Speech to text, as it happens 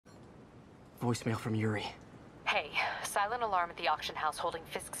Voicemail from Yuri. Hey, silent alarm at the auction house holding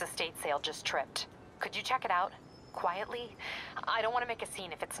Fisk's estate sale just tripped. Could you check it out? Quietly? I don't want to make a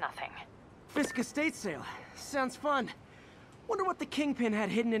scene if it's nothing. Fisk estate sale. Sounds fun. Wonder what the Kingpin had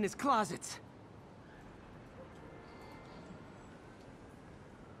hidden in his closets.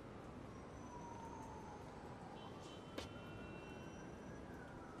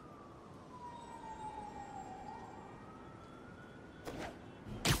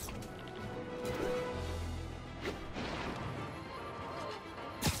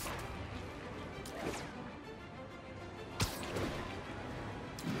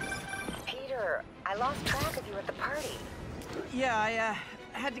 I lost track of you at the party. Yeah, I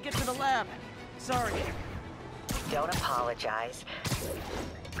had to get to the lab. Sorry. Don't apologize.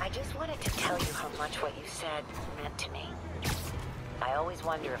 I just wanted to tell you how much what you said meant to me. I always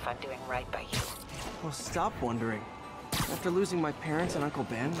wonder if I'm doing right by you. Well, stop wondering. After losing my parents and Uncle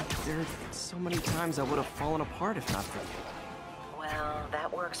Ben, there are so many times I would have fallen apart if not for you. Well,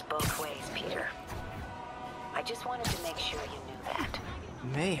 that works both ways, Peter. I just wanted to make sure you knew that.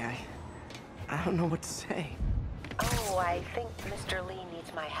 May I don't know what to say. Oh, I think Mr. Lee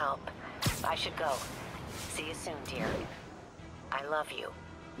needs my help. I should go. See you soon, dear. I love you.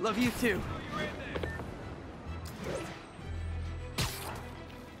 Love you too.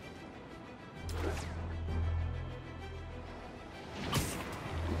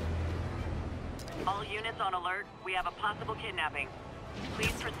 All units on alert. We have a possible kidnapping.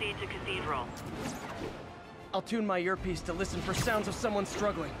 Please proceed to Cathedral. I'll tune my earpiece to listen for sounds of someone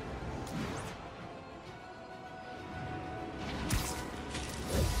struggling.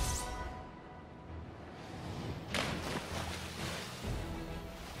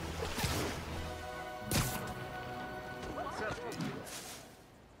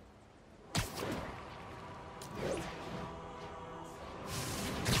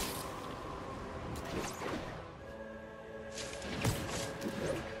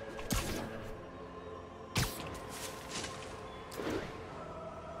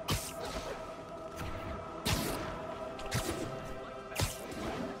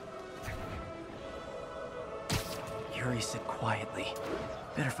 Yuri said quietly.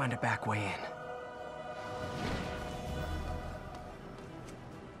 Better find a back way in.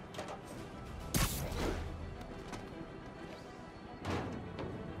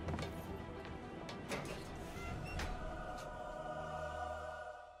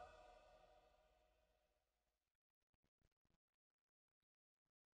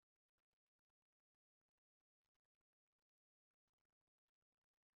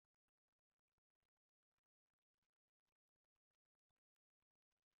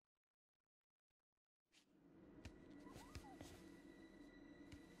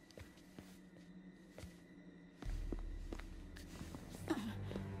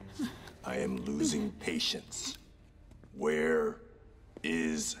 I am losing patience. Where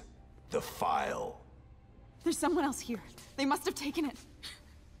is the file? There's someone else here. They must have taken it.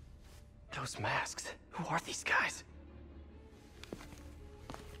 Those masks. Who are these guys?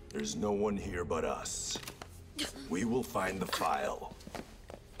 There's no one here but us. We will find the file,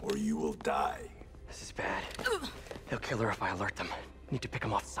 or you will die. This is bad. They'll kill her if I alert them. Need to pick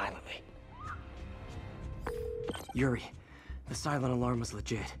them off silently. Yuri, the silent alarm was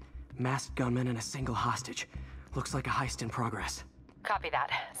legit. Masked gunmen and a single hostage. Looks like a heist in progress. Copy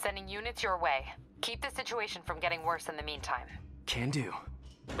that. Sending units your way. Keep the situation from getting worse in the meantime. Can do.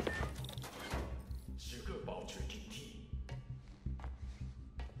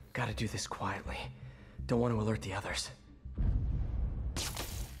 Gotta do this quietly. Don't want to alert the others.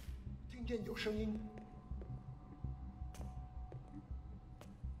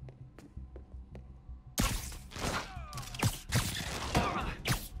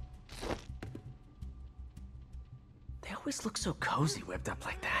 They always look so cozy whipped up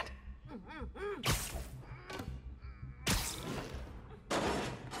like that.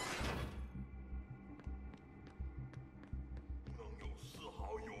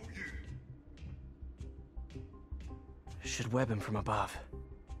 Should web him from above.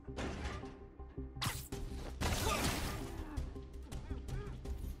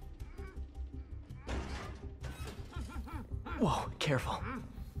 Whoa, careful.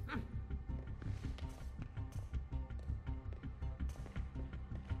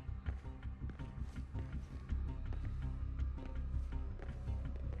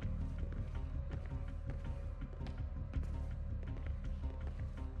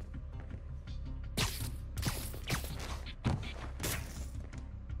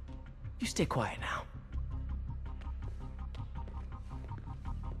 You stay quiet now.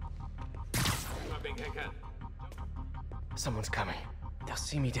 Someone's coming. They'll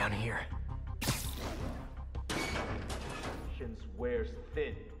see me down here. Wears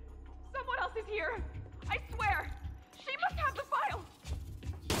thin. Someone else is here! I swear! She must have the file!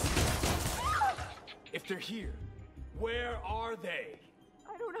 If they're here, where are they?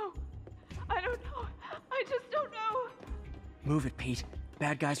 I don't know. I don't know. I just don't know. Move it, Pete.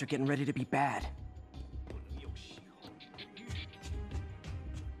 Bad guys are getting ready to be bad.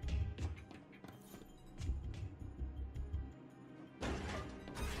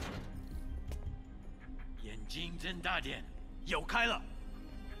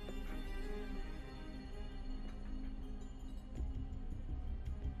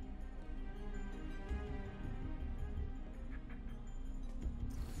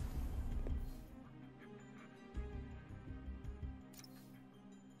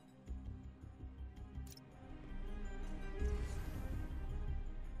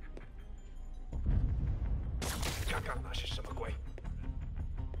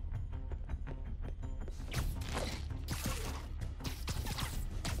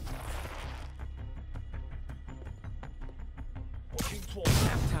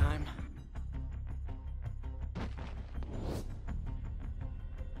 Nap time.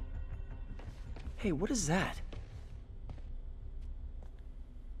 Hey, what is that?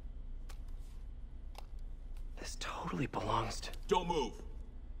 This totally belongs to... Don't move.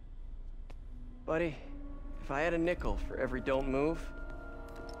 Buddy, if I had a nickel for every don't move...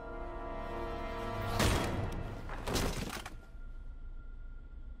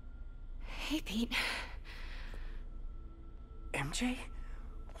 Hey, Pete. MJ?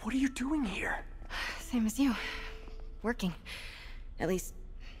 What are you doing here? Same as you. Working. At least,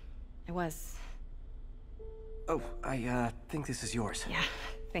 I was. Oh, I think this is yours. Yeah,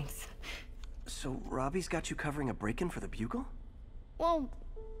 thanks. So, Robbie's got you covering a break-in for the Bugle? Well,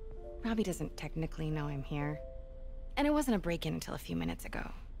 Robbie doesn't technically know I'm here. And it wasn't a break-in until a few minutes ago.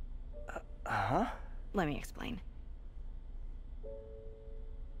 Uh-huh? Let me explain.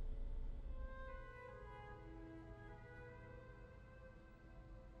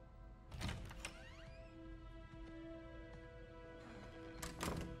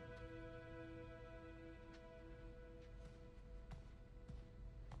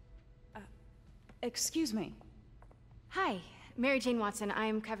 Excuse me. Hi, Mary Jane Watson.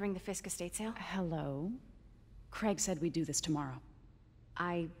 I'm covering the Fisk estate sale. Hello? Craig said we'd do this tomorrow.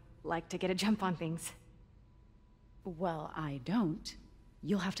 I like to get a jump on things. Well, I don't.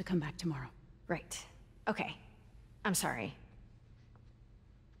 You'll have to come back tomorrow. Right. Okay. I'm sorry.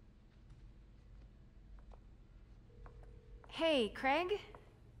 Hey, Craig?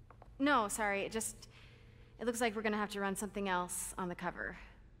 No, sorry, it looks like we're gonna have to run something else on the cover.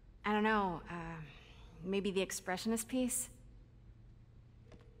 I don't know, maybe the expressionist piece?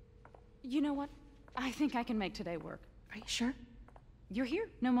 You know what? I think I can make today work. Are you sure? You're here.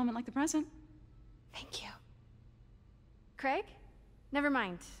 No moment like the present. Thank you. Craig? Never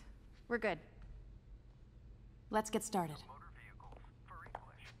mind. We're good. Let's get started.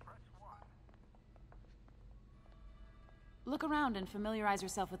 Look around and familiarize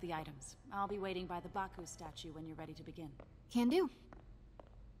yourself with the items. I'll be waiting by the Baku statue when you're ready to begin. Can do.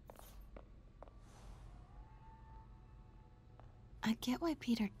 I get why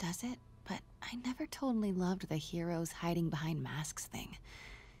Peter does it, but I never totally loved the heroes hiding behind masks thing.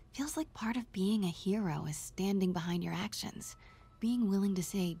 Feels like part of being a hero is standing behind your actions. Being willing to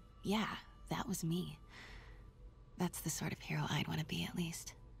say, yeah, that was me. That's the sort of hero I'd want to be, at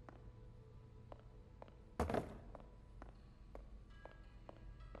least.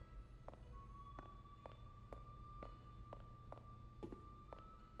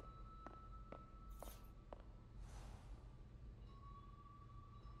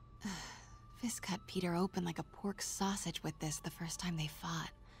 Fisk cut Peter open like a pork sausage with this the first time they fought.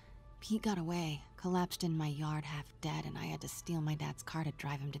 Pete got away, collapsed in my yard half dead, and I had to steal my dad's car to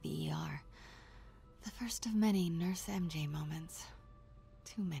drive him to the ER. The first of many Nurse MJ moments.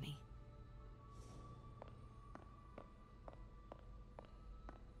 Too many.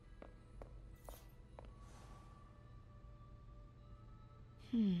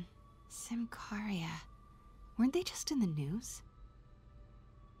 Simcaria. Weren't they just in the news?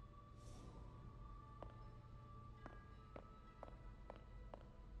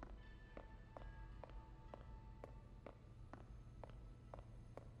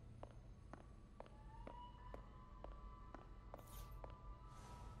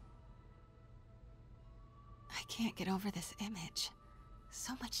 I can't get over this image.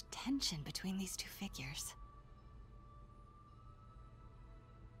 So much tension between these two figures.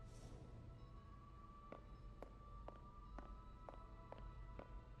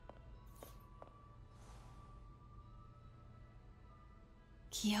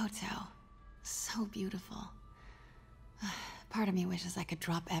 Kyoto. So beautiful. Part of me wishes I could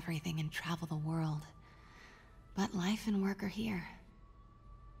drop everything and travel the world. But life and work are here.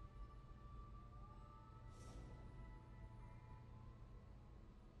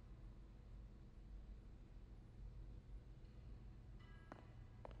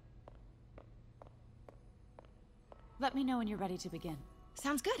 Let me know when you're ready to begin.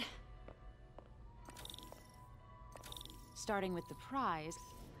 Sounds good. Starting with the prize,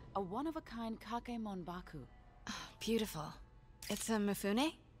 a one-of-a-kind Kakemon Baku. Beautiful. It's a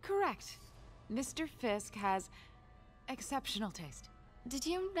Mifune? Correct. Mr. Fisk has exceptional taste. Did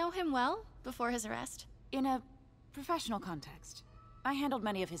you know him well before his arrest? In a professional context, I handled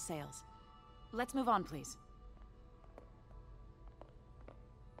many of his sales. Let's move on, please.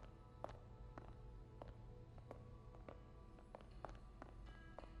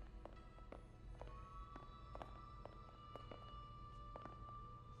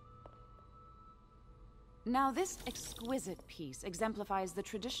 Now, this exquisite piece exemplifies the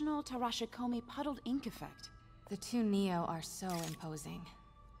traditional Tarashikomi puddled ink effect. The two Neo are so imposing.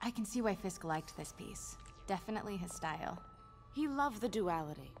 I can see why Fisk liked this piece. Definitely his style. He loved the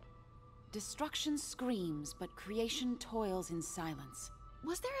duality. Destruction screams, but creation toils in silence.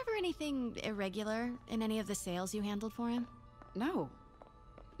 Was there ever anything irregular in any of the sales you handled for him? No.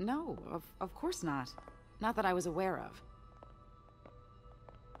 No, of course not. Not that I was aware of.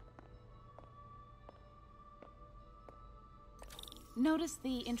 Notice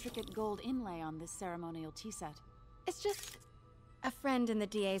the intricate gold inlay on this ceremonial tea set. It's just... a friend in the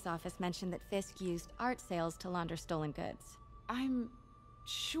DA's office mentioned that Fisk used art sales to launder stolen goods. I'm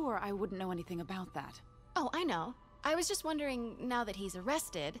sure I wouldn't know anything about that. Oh, I know. I was just wondering, now that he's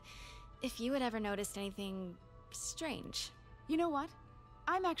arrested, if you had ever noticed anything strange. You know what?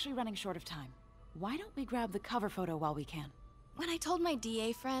 I'm actually running short of time. Why don't we grab the cover photo while we can? When I told my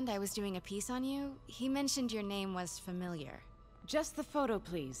DA friend I was doing a piece on you, he mentioned your name was familiar. Just the photo,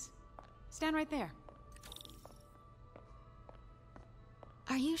 please. Stand right there.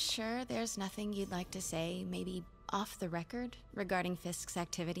 Are you sure there's nothing you'd like to say, maybe off the record, regarding Fisk's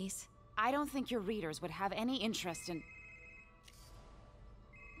activities? I don't think your readers would have any interest in...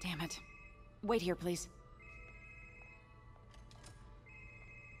 Damn it. Wait here, please.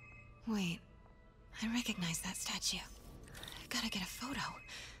 Wait, I recognize that statue. I gotta get a photo.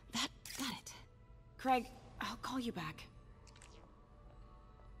 Got it. Craig, I'll call you back.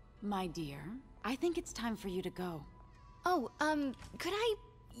 My dear, I think it's time for you to go. Oh, could I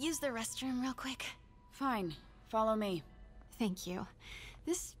use the restroom real quick? Fine. Follow me. Thank you.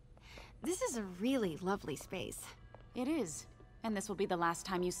 This is a really lovely space. It is. And this will be the last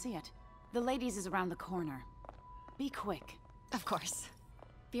time you see it. The ladies is around the corner. Be quick. Of course.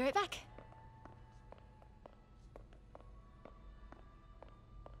 Be right back.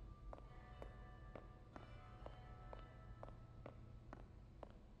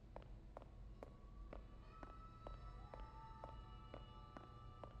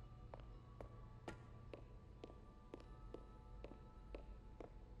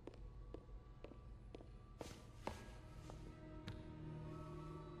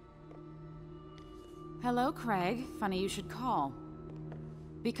 Hello, Craig. Funny you should call.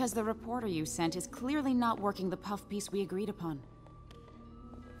 Because the reporter you sent is clearly not working the puff piece we agreed upon.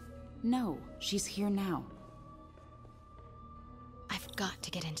 No, she's here now. I've got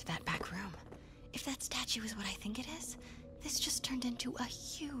to get into that back room. If that statue is what I think it is, this just turned into a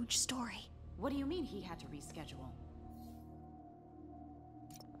huge story. What do you mean he had to reschedule?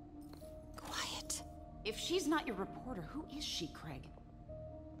 Quiet. If she's not your reporter, who is she, Craig?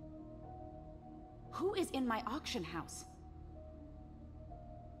 Who is in my auction house?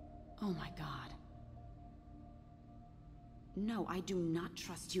 Oh my god. No, I do not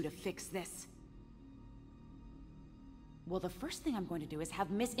trust you to fix this. Well, the first thing I'm going to do is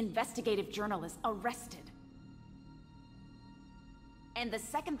have Miss Investigative Journalist arrested. And the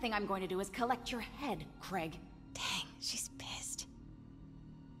second thing I'm going to do is collect your head, Craig. Dang, she's pissed.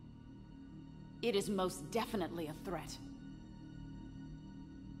 It is most definitely a threat.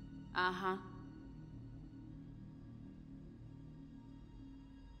 Uh-huh.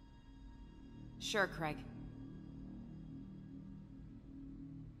 Sure, Craig.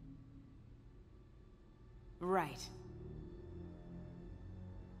 Right.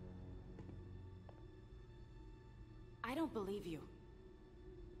 I don't believe you.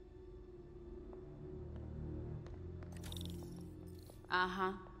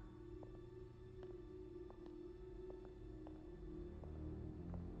 Uh-huh.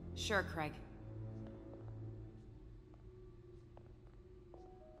 Sure, Craig.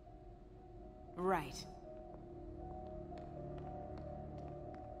 Right.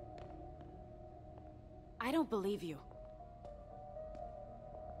 I don't believe you.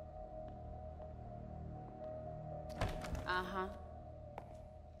 Uh-huh.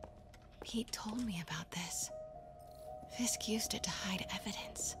 Pete told me about this. Fisk used it to hide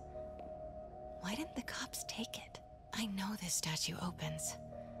evidence. Why didn't the cops take it? I know this statue opens,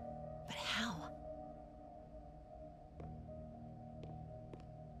 but how?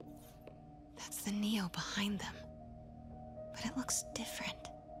 That's the Neo behind them, but it looks different.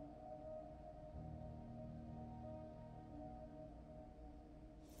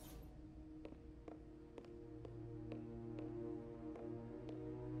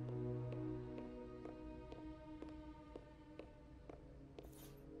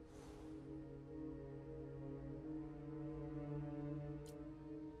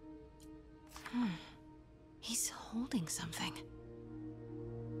 He's holding something.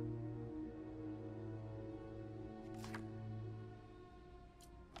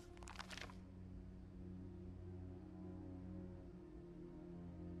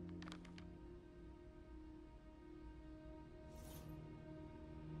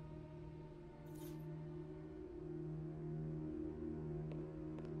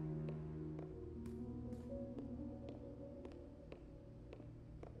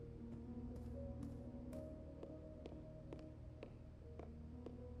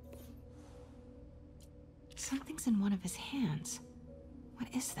 Something's in one of his hands. What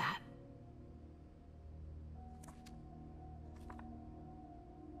is that?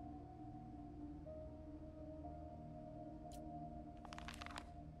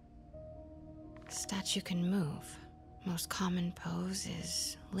 Statue can move. Most common pose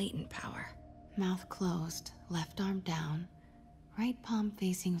is latent power. Mouth closed, left arm down, right palm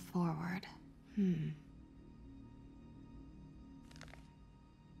facing forward.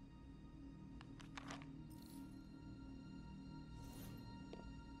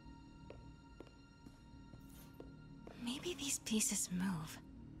 Maybe these pieces move.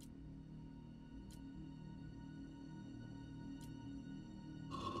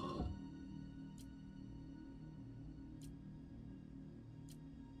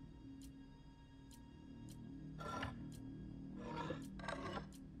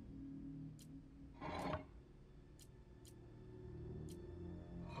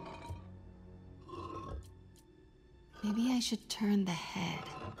 Maybe I should turn the head.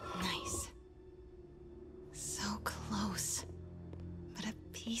 Nice. So close. But a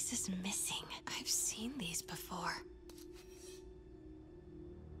piece is missing. I've seen these before.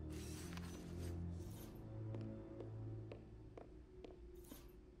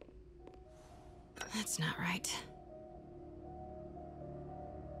 That's not right.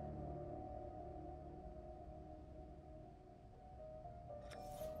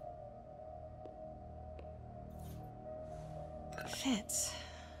 Fits,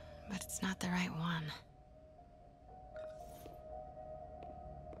 but it's not the right one.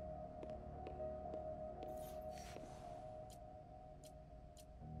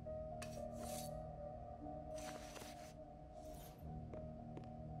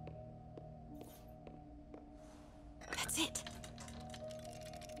 That's it.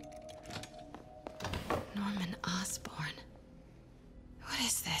 Norman Osborn. What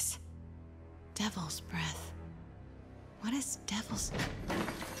is this? Devil's breath. What is devil's...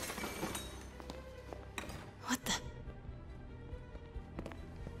 What the...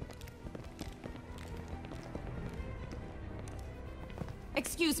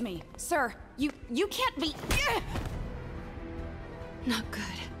 Excuse me, sir. You can't be... Not good.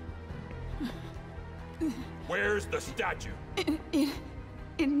 Where's the statue?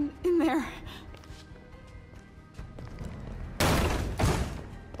 In there.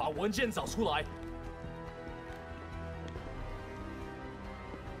 把文件找出来。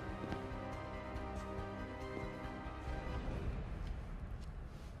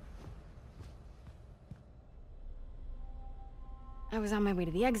 I was on my way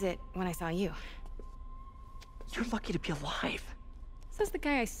to the exit when I saw you. You're lucky to be alive. Says the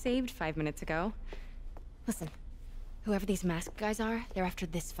guy I saved 5 minutes ago. Listen, whoever these masked guys are, they're after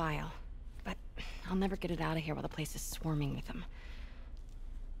this file. But I'll never get it out of here while the place is swarming with them.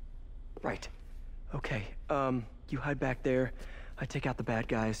 Right. Okay, you hide back there. I take out the bad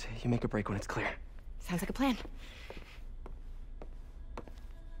guys. You make a break when it's clear. Sounds like a plan.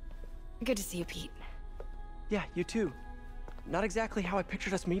 Good to see you, Pete. Yeah, you too. Not exactly how I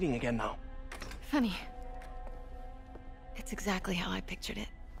pictured us meeting again, though. Funny. It's exactly how I pictured it.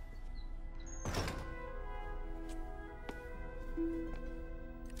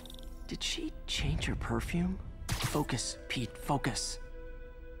 Did she change her perfume? Focus, Pete, focus.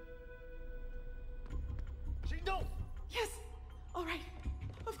 行动！ Yes. All right.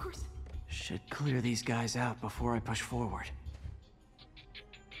 Of course. Shit. Should clear these guys out before I push forward.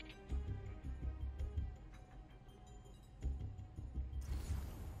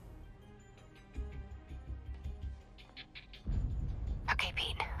 Okay,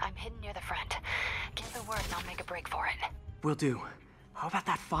 Pete. I'm hidden near the front. Give the word and I'll make a break for it. Will do. How about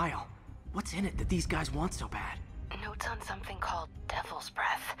that file? What's in it that these guys want so bad? Notes on something called Devil's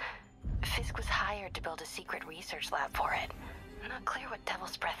Breath. Fisk was hired to build a secret research lab for it. Not clear what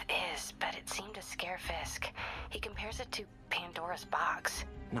Devil's Breath is, but it seemed to scare Fisk. He compares it to Pandora's box.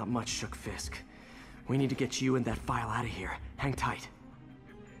 Not much shook Fisk. We need to get you and that file out of here. Hang tight.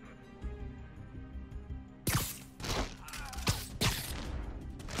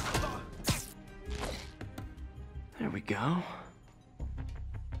 There we go.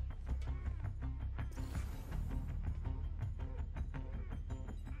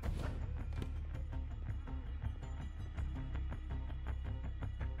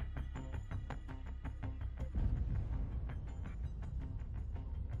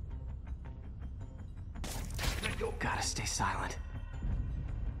 Gotta stay silent.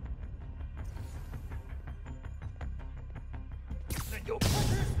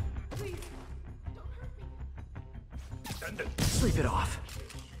 Sleep it off.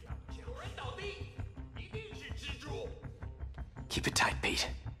 Keep it tight, Pete.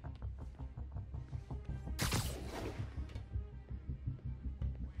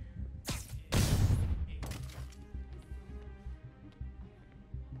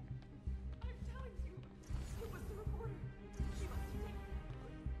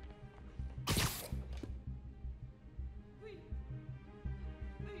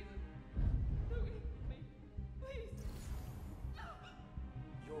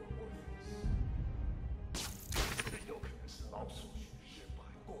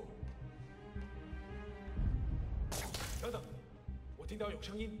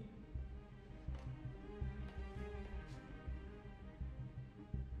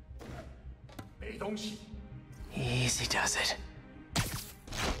 Easy does it.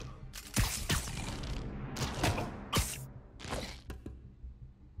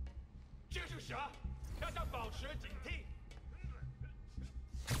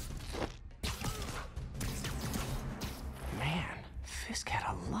 Man, Fisk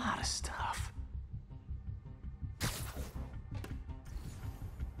had a lot of stuff.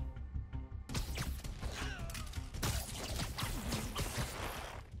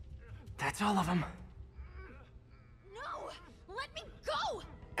 That's all of them. No! Let me go!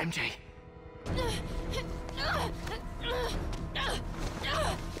 MJ.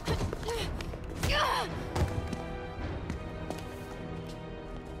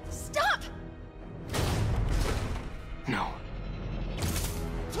 Stop! No.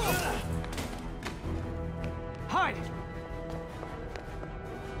 Hide!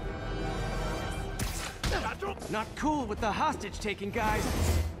 Not cool with the hostage-taking, guys.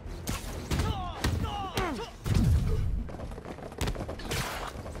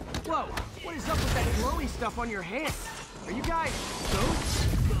 Whoa, what is up with that glowy stuff on your hands? Are you guys ghosts?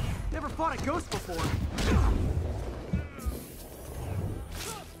 Never fought a ghost before.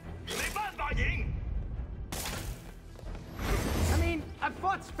 I mean, I've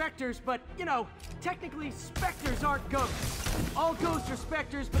fought specters, but, you know, technically specters aren't ghosts. All ghosts are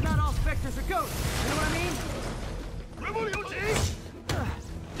specters, but not all specters are ghosts. You know what I mean?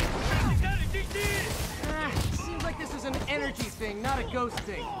 Seems like this is an energy thing, not a ghost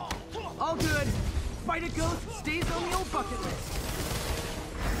thing. All good. Fight a ghost stays on the old bucket list.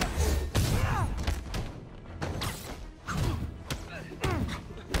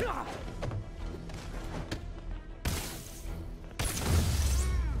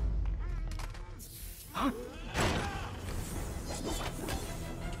 Huh?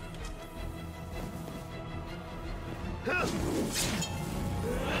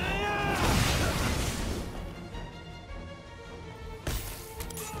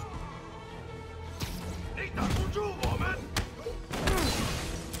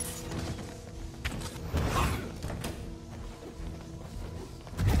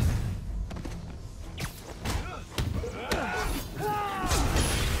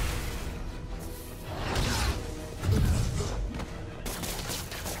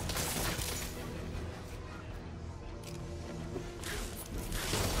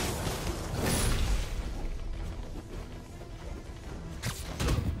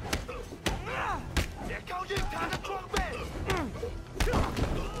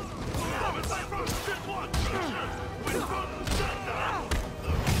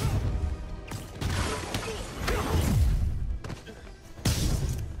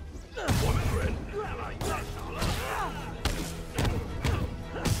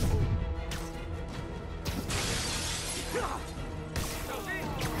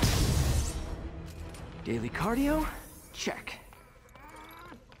 Daily cardio? Check.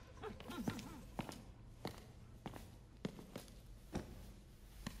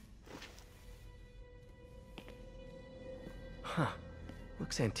 Huh.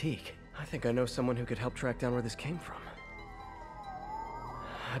 Looks antique. I think I know someone who could help track down where this came from.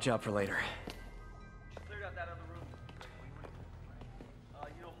 A job for later.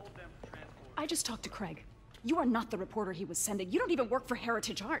 I just talked to Craig. You are not the reporter he was sending. You don't even work for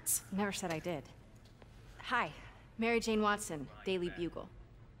Heritage Arts. Never said I did. Hi, Mary Jane Watson, Daily Bugle.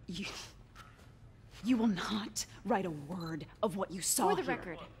 You will not write a word of what you saw For the here.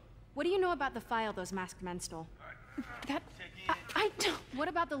 record, what do you know about the file those masked men stole? That... I don't... What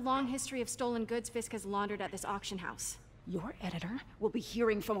about the long history of stolen goods Fisk has laundered at this auction house? Your editor will be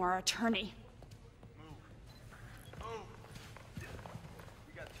hearing from our attorney.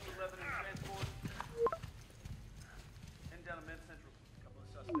 We got 211 in transport. And down to Med Central. A couple of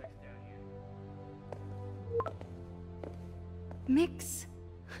suspects down here. Mix?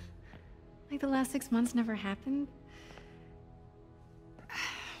 Like the last 6 months never happened?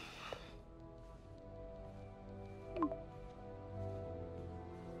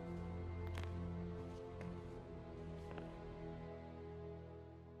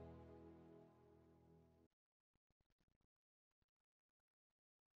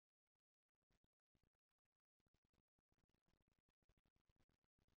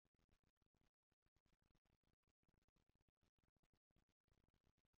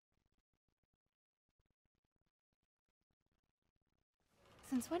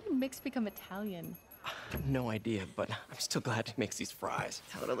 Since when did Mix become Italian? No idea, but I'm still glad he makes these fries.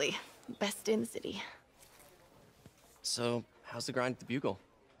 Totally. Best in the city. So, how's the grind at the Bugle?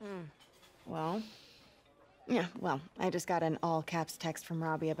 Well, I just got an all-caps text from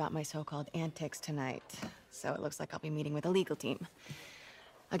Robbie about my so-called antics tonight. So it looks like I'll be meeting with the legal team.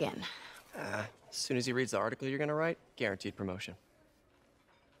 Again. As soon as he reads the article you're gonna write, guaranteed promotion.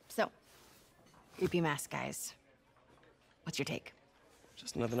 So, creepy mask guys. What's your take?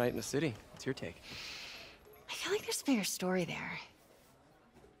 Just another night in the city. What's your take? I feel like there's a bigger story there.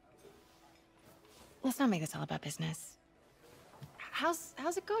 Let's not make this all about business. How's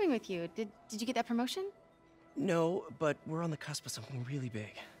it going with you? Did you get that promotion? No, but we're on the cusp of something really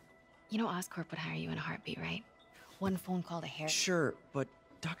big. You know Oscorp would hire you in a heartbeat, right? One phone call to Harry. Sure, but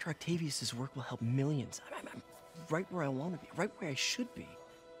Dr. Octavius's work will help millions. I'm right where I want to be, right where I should be.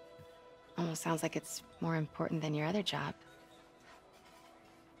 Almost sounds like it's more important than your other job.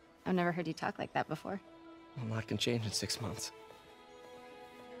 I've never heard you talk like that before. A lot can change in 6 months.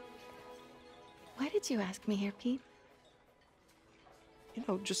 Why did you ask me here, Pete? You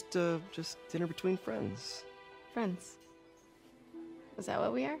know, just dinner between friends. Friends. Is that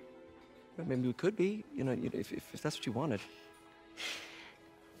what we are? Maybe we could be, you know, if that's what you wanted.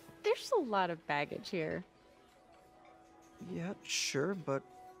 There's a lot of baggage here. Yeah, sure, but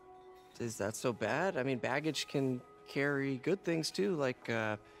is that so bad? I mean, baggage can carry good things too, like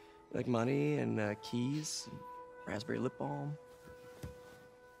money and keys, and raspberry lip balm.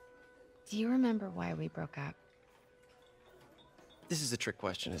 Do you remember why we broke up? This is a trick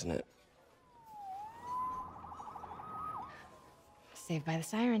question, isn't it? Saved by the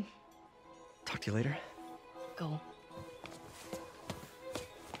siren. Talk to you later. Go.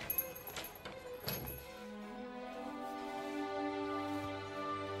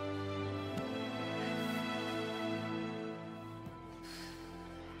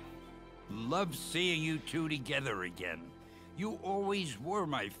 Love seeing you two together again. You always were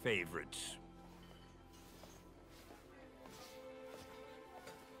my favorites.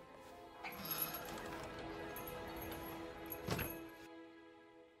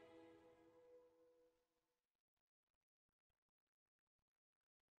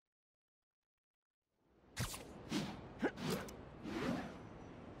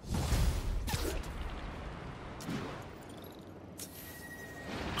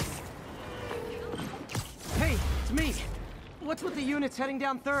 Hey, it's me. What's with the units heading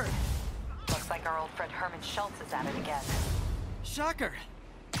down 3rd? Looks like our old friend Herman Schultz is at it again. Shocker.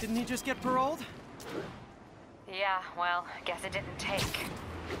 Didn't he just get paroled? Yeah, well, guess it didn't take.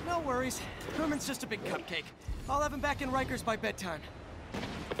 No worries. Herman's just a big cupcake. I'll have him back in Rikers by bedtime.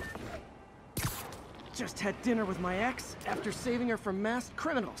 Just had dinner with my ex after saving her from masked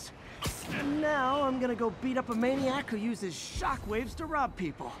criminals. And now I'm gonna go beat up a maniac who uses shockwaves to rob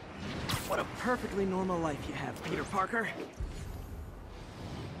people. What a perfectly normal life you have, Peter Parker.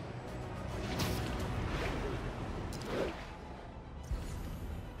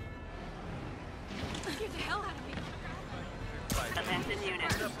 Get the hell out of me. Attention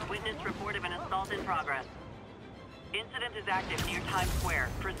units. Witness report of an assault in progress. Incident is active near Times Square.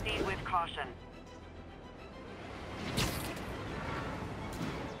 Proceed with caution.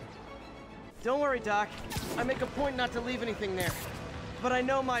 Don't worry, Doc. I make a point not to leave anything there. But I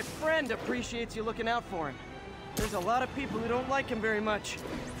know my friend appreciates you looking out for him. There's a lot of people who don't like him very much.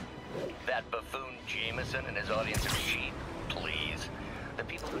 That buffoon Jameson and his audience of sheep, please. The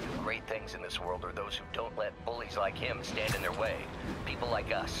people who do great things in this world are those who don't let bullies like him stand in their way. People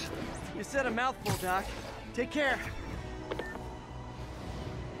like us. You said a mouthful, Doc. Take care.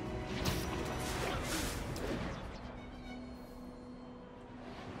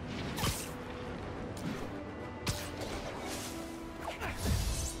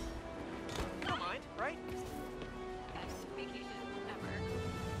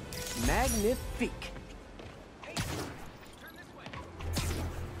 Magnifique.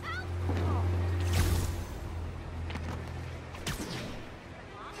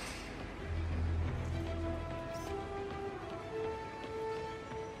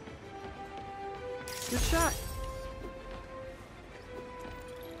 Good shot.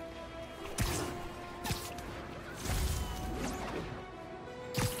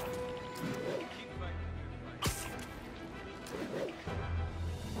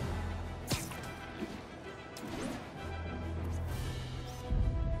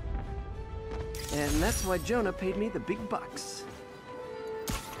 And that's why Jonah paid me the big bucks.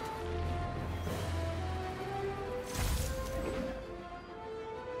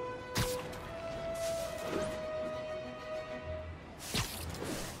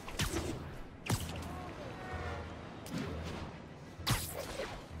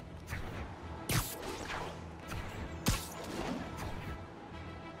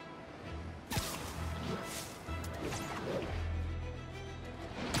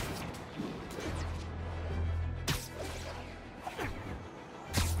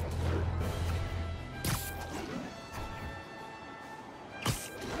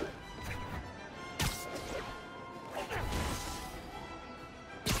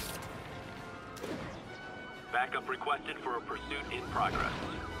 Backup requested for a pursuit in progress.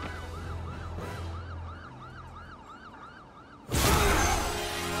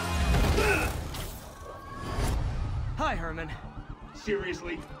 Hi, Herman.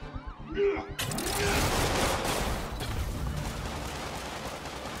 Seriously? Give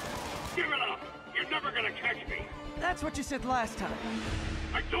it up! You're never gonna catch me! That's what you said last time.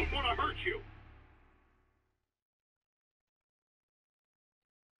 I don't want to hurt you!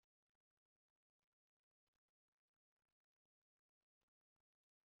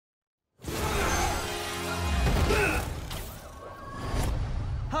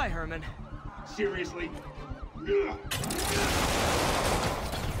 Hi, Herman. Seriously? Give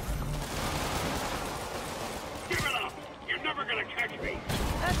it up! You're never gonna catch me!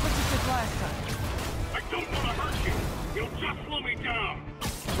 That's what you said last time. I don't want to hurt you! You'll just slow me down!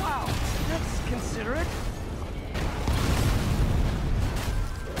 Wow, that's considerate.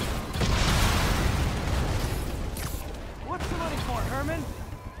 What's the money for, Herman?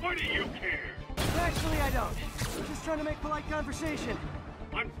 Why do you care? Actually, I don't. I'm just trying to make polite conversation.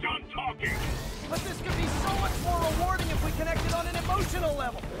 I'm done talking! But this could be so much more rewarding if we connected on an emotional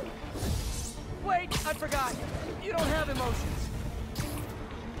level. Wait, I forgot. You don't have emotions.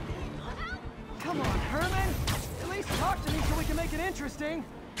 Come on, Herman. At least talk to me so we can make it interesting.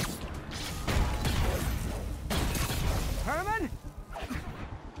 Herman?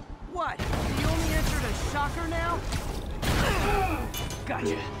 What? You only answered a shocker now?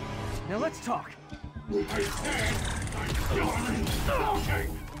 Gotcha. Now let's talk. I said I'm done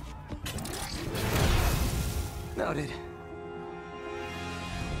talking! Noted.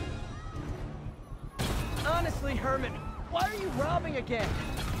 Honestly, Herman, why are you robbing again?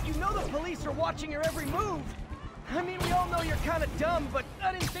 You know the police are watching your every move. I mean, we all know you're kind of dumb, but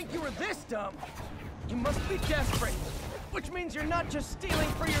I didn't think you were this dumb. You must be desperate, which means you're not just stealing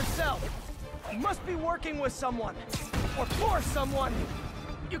for yourself. You must be working with someone, or for someone.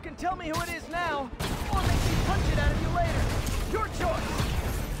 You can tell me who it is now, or make me punch it out of you later. Your choice.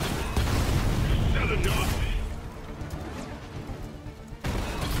 Said enough!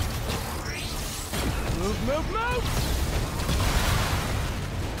 Move, move, move!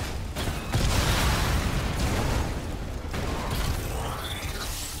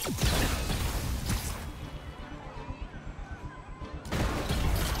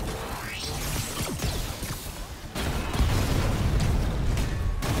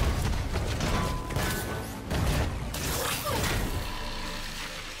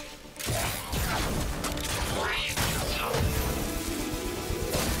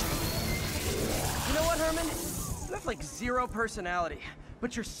 Like zero personality,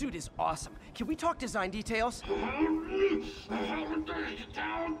 but your suit is awesome. Can we talk design details?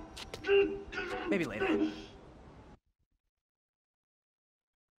 Maybe later.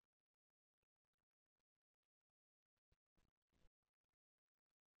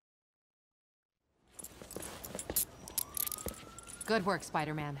 Good work,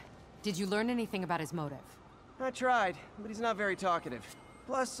 Spider-Man. Did you learn anything about his motive? I tried, but he's not very talkative.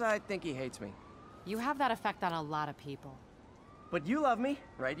 Plus, I think he hates me. You have that effect on a lot of people. But you love me,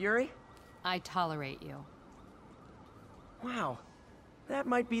 right, Yuri? I tolerate you. Wow. That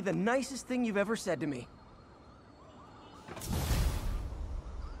might be the nicest thing you've ever said to me.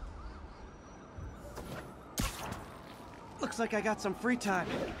 Looks like I got some free time.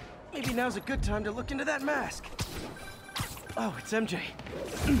 Maybe now's a good time to look into that mask. Oh, it's MJ.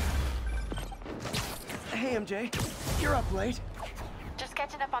 Hey, MJ. You're up late. Just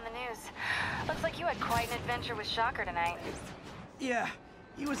catching up on the news. Looks like you had quite an adventure with Shocker tonight. Yeah,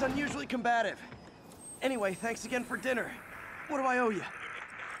 he was unusually combative. Anyway, thanks again for dinner. What do I owe you?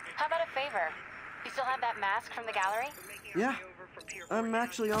 How about a favor? You still have that mask from the gallery? Yeah. I'm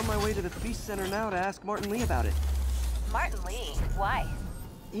actually on my way to the Feast Center now to ask Martin Lee about it. Martin Lee? Why?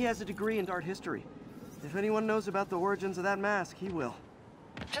 He has a degree in art history. If anyone knows about the origins of that mask, he will.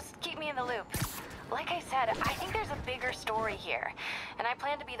 Just keep me in the loop. Like I said, I think there's a bigger story here, and I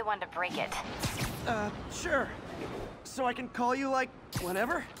plan to be the one to break it. Sure. So I can call you, like,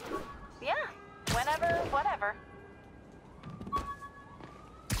 whenever? Yeah, whenever, whatever.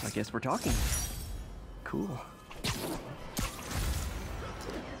 I guess we're talking. Cool.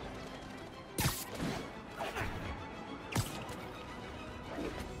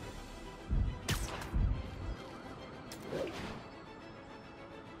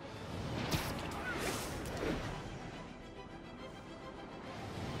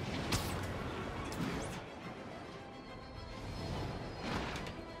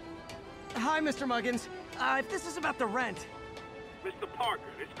 Hi, Mr. Muggins. If this is about the rent... Mr. Parker,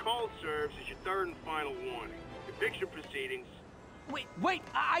 this call serves as your third and final warning. Eviction proceedings... Wait!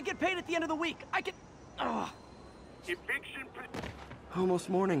 I get paid at the end of the week! I can... Ugh. Eviction... Almost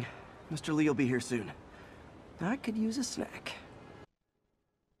morning. Mr. Lee will be here soon. I could use a snack.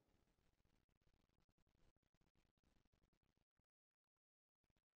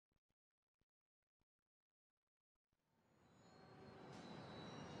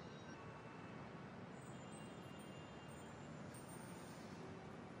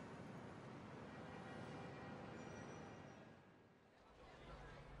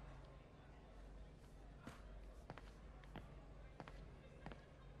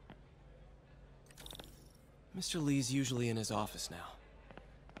 Mr. Lee's usually in his office now.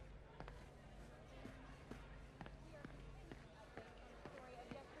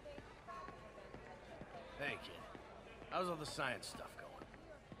 Hey, kid. How's all the science stuff going?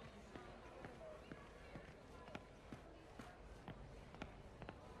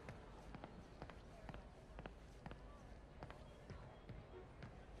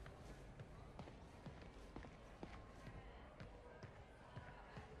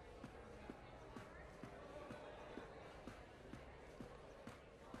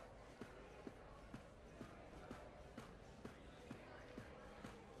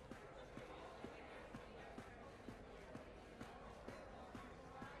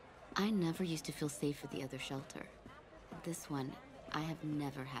 I never used to feel safe at the other shelter. This one, I have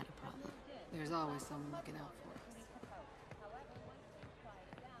never had a problem. There's always someone looking out for us.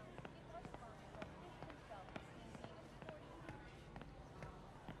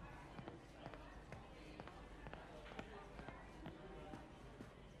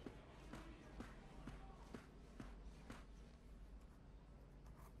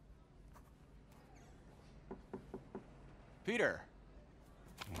 Peter,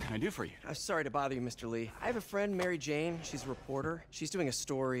 what can I do for you? I'm sorry to bother you, Mr. Lee. I have a friend, Mary Jane. She's a reporter. She's doing a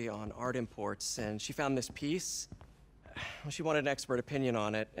story on art imports, and she found this piece. Well, she wanted an expert opinion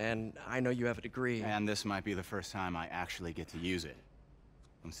on it, and I know you have a degree. And this might be the first time I actually get to use it.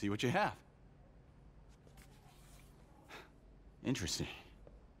 Let's see what you have. Interesting.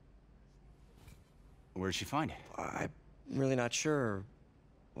 Where did she find it? I'm really not sure.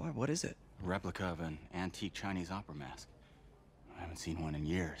 Why, what is it? A replica of an antique Chinese opera mask. I haven't seen one in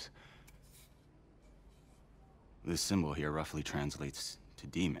years. This symbol here roughly translates to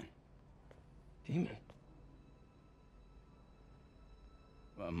demon. Demon?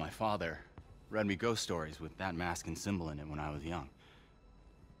 Well, my father read me ghost stories with that mask and symbol in it when I was young.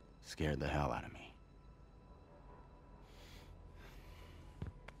 Scared the hell out of me.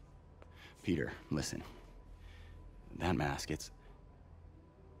 Peter, listen. That mask, it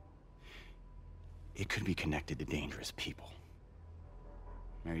could be connected to dangerous people.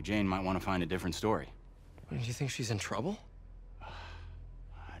 Mary Jane might want to find a different story. Do you think she's in trouble?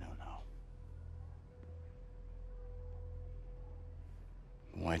 I don't know.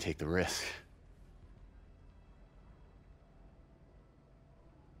 Why take the risk?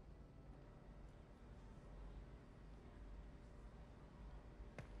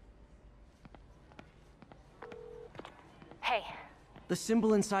 Hey. The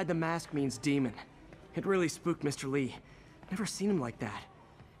symbol inside the mask means demon. It really spooked Mr. Lee. Never seen him like that.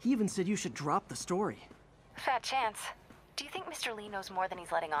 He even said you should drop the story. Fat chance. Do you think Mr. Lee knows more than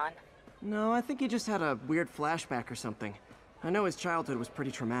he's letting on? No, I think he just had a weird flashback or something. I know his childhood was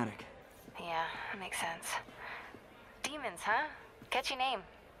pretty traumatic. Yeah, makes sense. Demons, huh? Catchy name.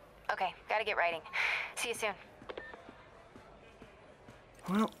 Okay, gotta get writing. See you soon.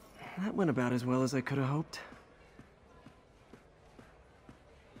 Well, that went about as well as I could have hoped.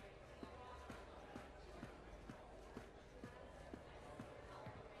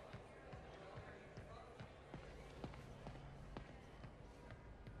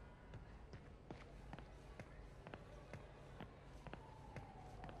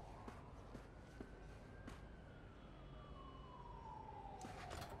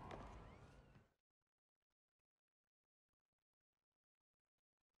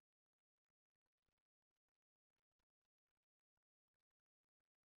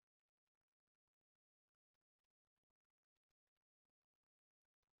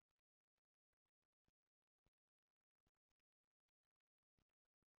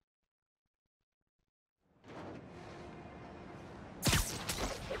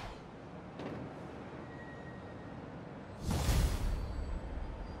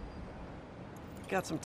 Got some